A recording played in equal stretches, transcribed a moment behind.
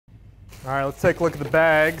All right, let's take a look at the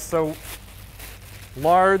bag. So,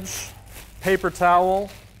 large paper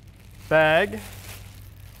towel bag.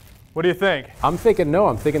 What do you think? I'm thinking no.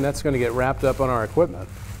 I'm thinking that's going to get wrapped up on our equipment.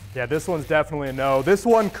 Yeah, this one's definitely a no. This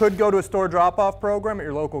one could go to a store drop-off program at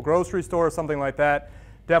your local grocery store or something like that.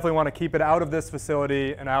 Definitely want to keep it out of this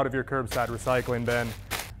facility and out of your curbside recycling bin.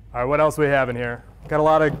 All right, what else do we have in here? Got a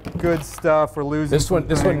lot of good stuff. We're losing this one.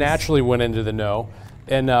 This one naturally went into the no.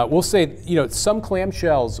 And we'll say, you know, some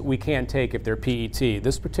clamshells we can take if they're PET.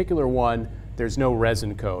 This particular one, there's no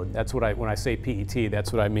resin code. That's what when I say PET,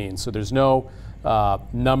 that's what I mean. So there's no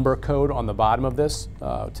number code on the bottom of this.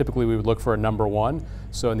 Typically we would look for a number 1.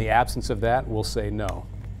 So in the absence of that, we'll say no.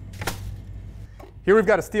 Here we've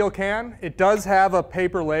got a steel can. It does have a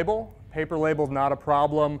paper label. Paper label is not a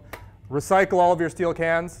problem. Recycle all of your steel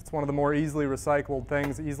cans. It's one of the more easily recycled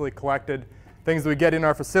things, easily collected things that we get in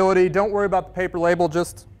our facility. Don't worry about the paper label,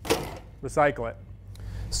 just recycle it.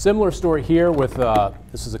 Similar story here with,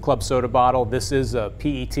 this is a club soda bottle. This is a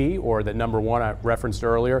PET, or the number 1 I referenced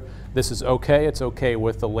earlier. This is okay. It's okay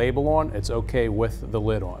with the label on. It's okay with the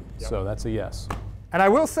lid on. Yep. So that's a yes. And I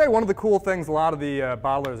will say one of the cool things a lot of the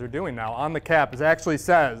bottlers are doing now on the cap is actually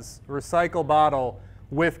says recycle bottle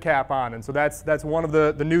with cap on. And so that's one of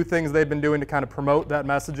the new things they've been doing to kind of promote that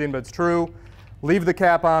messaging, but it's true. Leave the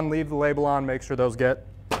cap on, leave the label on, make sure those get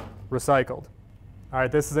recycled. All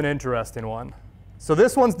right, this is an interesting one. So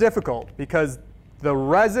this one's difficult because the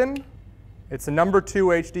resin, it's a number 2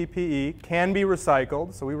 HDPE, can be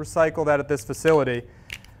recycled. So we recycle that at this facility.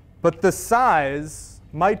 But the size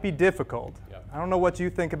might be difficult. I don't know what you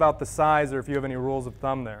think about the size or if you have any rules of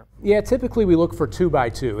thumb there. Yeah, typically we look for 2 by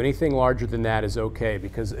 2. Anything larger than that is okay,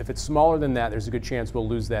 because if it's smaller than that, there's a good chance we'll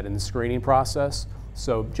lose that in the screening process.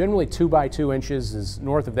 So generally 2 by 2 inches is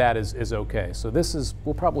north of that is okay. So this is,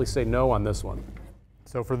 we'll probably say no on this one.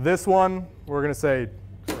 So for this one, we're going to say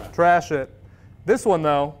trash it. This one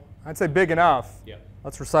though, I'd say big enough. Yep.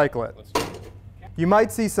 Let's recycle it. Let's do it. You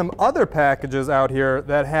might see some other packages out here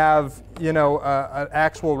that have, you know, an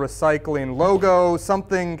actual recycling logo,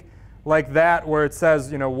 something like that where it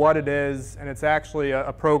says, you know, what it is, and it's actually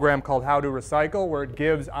a program called How to Recycle where it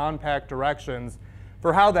gives on-pack directions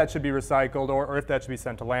for how that should be recycled or if that should be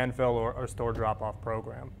sent to landfill or store drop-off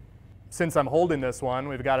program. Since I'm holding this one,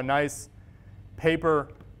 we've got a nice paper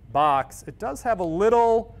box. It does have a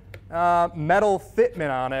little metal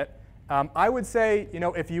fitment on it. I would say, you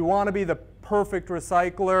know, if you want to be the perfect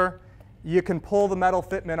recycler, you can pull the metal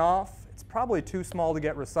fitment off. It's probably too small to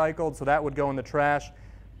get recycled, so that would go in the trash.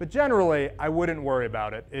 But generally, I wouldn't worry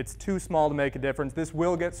about it. It's too small to make a difference. This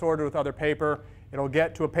will get sorted with other paper. It'll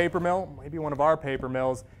get to a paper mill, maybe one of our paper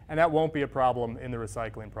mills, and that won't be a problem in the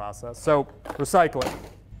recycling process. So recycle it.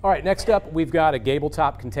 All right, next up we've got a gable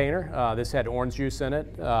top container. This had orange juice in it.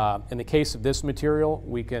 In the case of this material,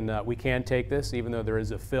 we can take this even though there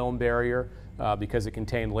is a film barrier because it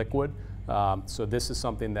contained liquid. So this is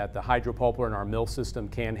something that the hydropulper in our mill system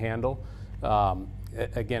can handle.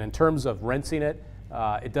 Again, in terms of rinsing it,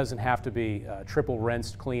 it doesn't have to be triple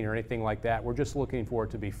rinsed clean or anything like that. We're just looking for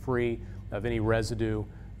it to be free of any residue,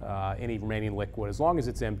 any remaining liquid. As long as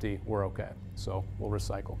it's empty, we're okay. So we'll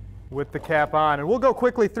recycle. With the cap on. And we'll go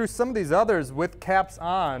quickly through some of these others with caps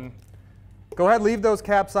on. Go ahead, leave those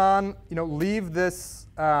caps on. You know, leave this,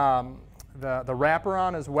 the wrapper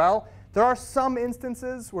on as well. There are some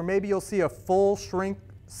instances where maybe you'll see a full shrink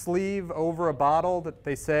sleeve over a bottle that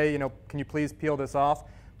they say, you know, can you please peel this off?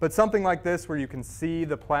 But something like this where you can see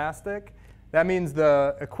the plastic, that means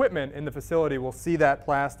the equipment in the facility will see that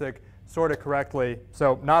plastic, sort it correctly.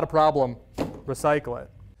 So not a problem, recycle it.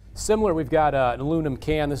 Similar, we've got an aluminum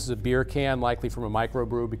can. This is a beer can, likely from a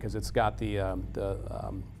microbrew because it's got the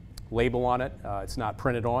label on it. It's not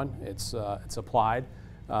printed on, it's applied.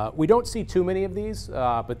 We don't see too many of these,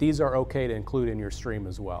 but these are okay to include in your stream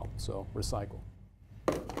as well, so recycle.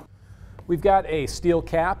 We've got a steel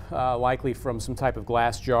cap, likely from some type of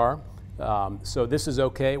glass jar. So this is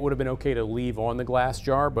okay. It would have been okay to leave on the glass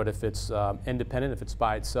jar, but if it's independent, if it's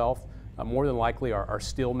by itself, more than likely our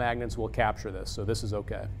steel magnets will capture this, so this is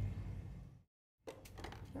okay.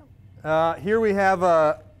 Here we have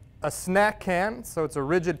a snack can, so it's a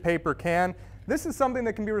rigid paper can. This is something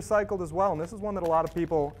that can be recycled as well, and this is one that a lot of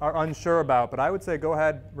people are unsure about, but I would say go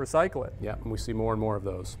ahead, recycle it. Yeah, and we see more and more of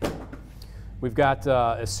those. We've got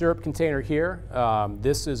a syrup container here.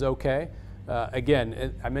 This is okay.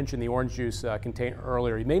 Again, I mentioned the orange juice container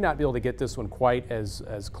earlier. You may not be able to get this one quite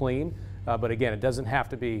as clean, but again, it doesn't have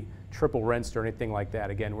to be triple rinsed or anything like that.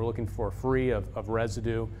 Again, we're looking for free of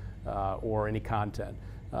residue or any content.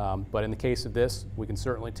 But in the case of this, we can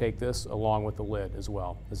certainly take this along with the lid as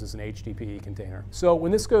well. This is an HDPE container. So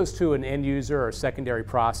when this goes to an end user or secondary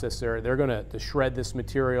processor, they're going to shred this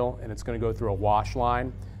material, and it's going to go through a wash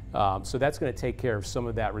line. So that's going to take care of some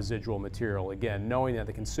of that residual material. Again, knowing that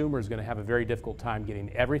the consumer is going to have a very difficult time getting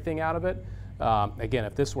everything out of it. Again,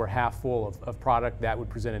 if this were half full of product, that would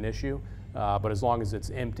present an issue. But as long as it's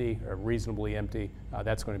empty or reasonably empty,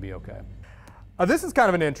 that's going to be okay. This is kind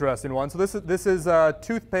of an interesting one. So this is a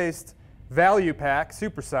toothpaste value pack,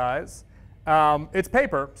 supersize. It's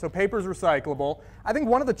paper, so paper is recyclable. I think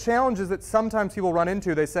one of the challenges that sometimes people run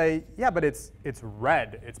into, they say, yeah, but it's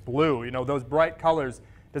red, it's blue, you know, those bright colors.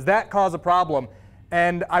 Does that cause a problem?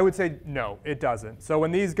 And I would say, no, it doesn't. So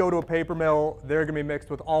when these go to a paper mill, they're going to be mixed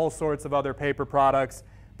with all sorts of other paper products.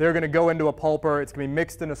 They're going to go into a pulper. It's going to be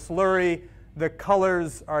mixed in a slurry. The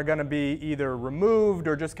colors are going to be either removed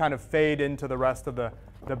or just kind of fade into the rest of the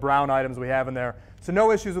brown items we have in there. So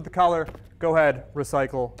no issues with the color. Go ahead,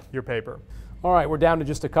 recycle your paper. All right, we're down to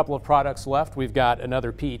just a couple of products left. We've got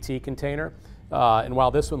another PET container. And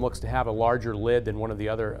while this one looks to have a larger lid than one of the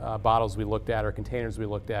other bottles we looked at or containers we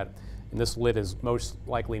looked at, and this lid is most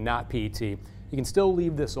likely not PET, you can still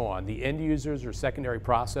leave this on. The end users or secondary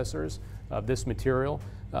processors of this material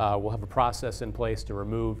will have a process in place to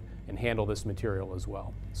remove and handle this material as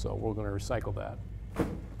well. So we're going to recycle that.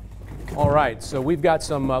 All right, so we've got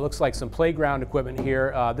some, looks like some playground equipment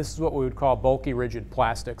here. This is what we would call bulky rigid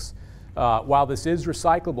plastics. While this is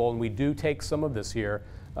recyclable, and we do take some of this here,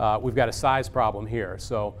 we've got a size problem here.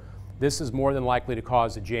 So this is more than likely to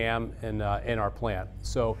cause a jam in our plant.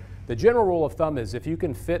 So the general rule of thumb is if you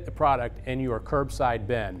can fit the product in your curbside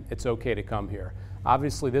bin, it's okay to come here.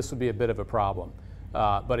 Obviously, this would be a bit of a problem.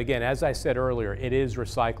 But again, as I said earlier, it is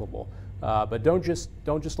recyclable. But don't just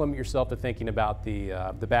limit yourself to thinking about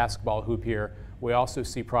the basketball hoop here. We also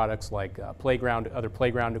see products like other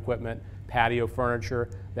playground equipment, patio furniture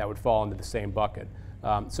that would fall into the same bucket.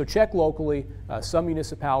 So check locally. Some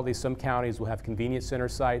municipalities, some counties will have convenience center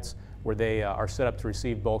sites where they are set up to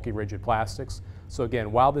receive bulky rigid plastics. So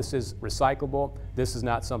again, while this is recyclable, this is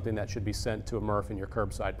not something that should be sent to a MRF in your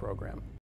curbside program.